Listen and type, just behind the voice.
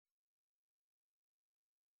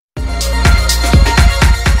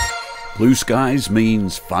Blue skies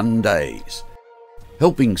means fun days.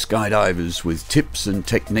 Helping skydivers with tips and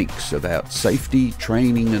techniques about safety,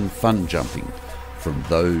 training and fun jumping from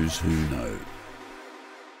those who know.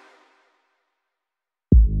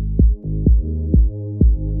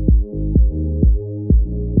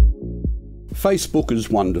 Facebook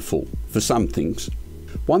is wonderful for some things.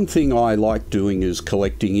 One thing I like doing is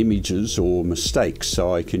collecting images or mistakes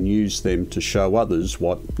so I can use them to show others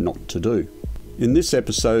what not to do. In this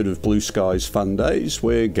episode of Blue Skies Fun Days,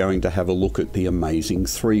 we're going to have a look at the amazing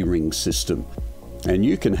 3-ring system. And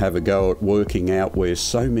you can have a go at working out where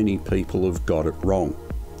so many people have got it wrong.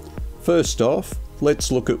 First off,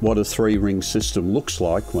 let's look at what a 3-ring system looks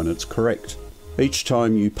like when it's correct. Each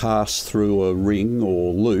time you pass through a ring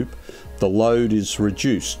or loop, the load is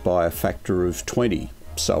reduced by a factor of 20,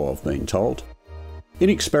 so I've been told. In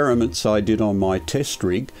experiments I did on my test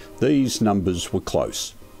rig, these numbers were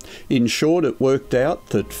close. In short, it worked out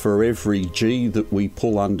that for every G that we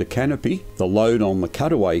pull under canopy, the load on the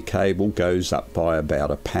cutaway cable goes up by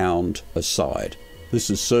about a pound a side. This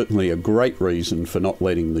is certainly a great reason for not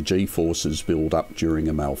letting the G-forces build up during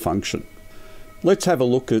a malfunction. Let's have a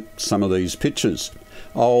look at some of these pictures.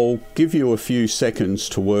 I'll give you a few seconds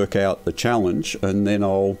to work out the challenge and then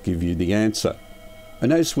I'll give you the answer.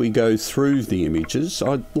 And as we go through the images,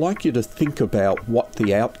 I'd like you to think about what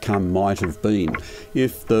the outcome might have been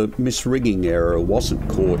if the misrigging error wasn't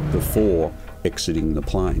caught before exiting the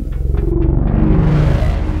plane.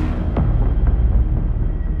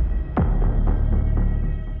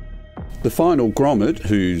 The final grommet,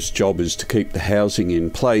 whose job is to keep the housing in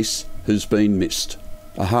place, has been missed.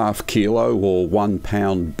 A ½ kilo or 1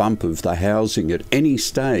 pound bump of the housing at any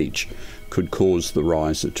stage could cause the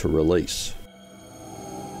riser to release.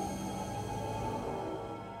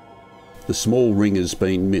 The small ring has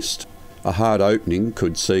been missed. A hard opening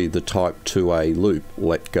could see the Type 2A loop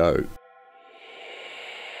let go.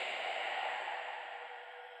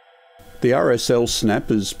 The RSL snap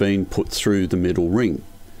has been put through the middle ring.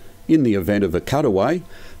 In the event of a cutaway,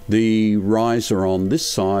 the riser on this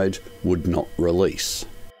side would not release.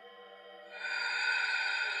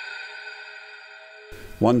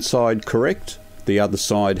 One side correct, the other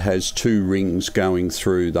side has 2 rings going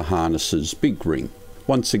through the harness's big ring.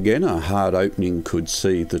 Once again, a hard opening could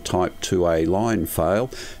see the Type 2A line fail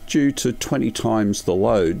due to 20 times the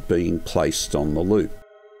load being placed on the loop.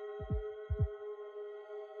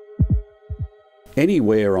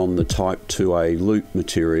 Anywhere on the Type 2A loop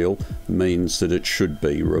material means that it should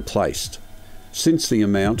be replaced. Since the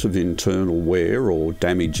amount of internal wear or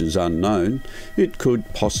damage is unknown, it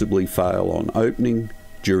could possibly fail on opening,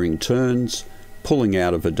 during turns, pulling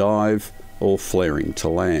out of a dive, or flaring to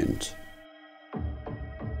land.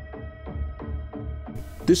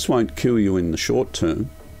 This won't kill you in the short term,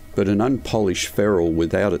 but an unpolished ferrule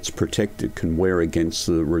without its protector can wear against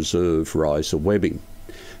the reserve riser webbing,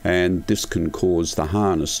 and this can cause the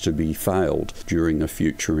harness to be failed during a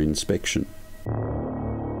future inspection.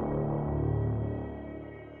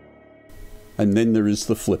 And then there is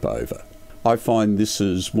the flip over. I find this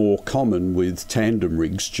is more common with tandem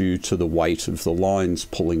rigs due to the weight of the lines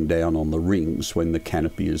pulling down on the rings when the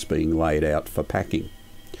canopy is being laid out for packing.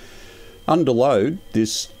 Under load,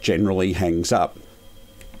 this generally hangs up.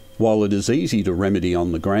 While it is easy to remedy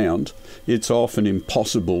on the ground, it's often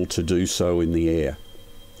impossible to do so in the air.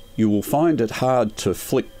 You will find it hard to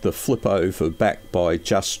flick the flip over back by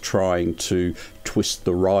just trying to twist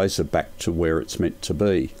the riser back to where it's meant to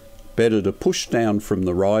be. Better to push down from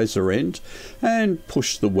the riser end and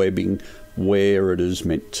push the webbing where it is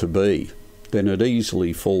meant to be. Then it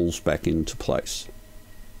easily falls back into place.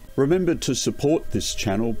 Remember to support this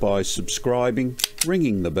channel by subscribing,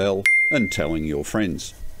 ringing the bell and telling your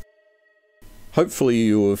friends. Hopefully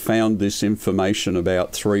you have found this information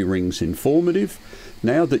about 3 rings informative.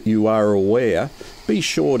 Now that you are aware, be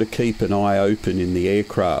sure to keep an eye open in the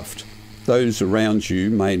aircraft. Those around you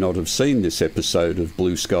may not have seen this episode of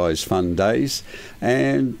Blue Skies Fun Days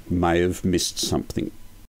and may have missed something.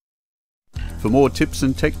 For more tips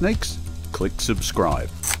and techniques, click subscribe.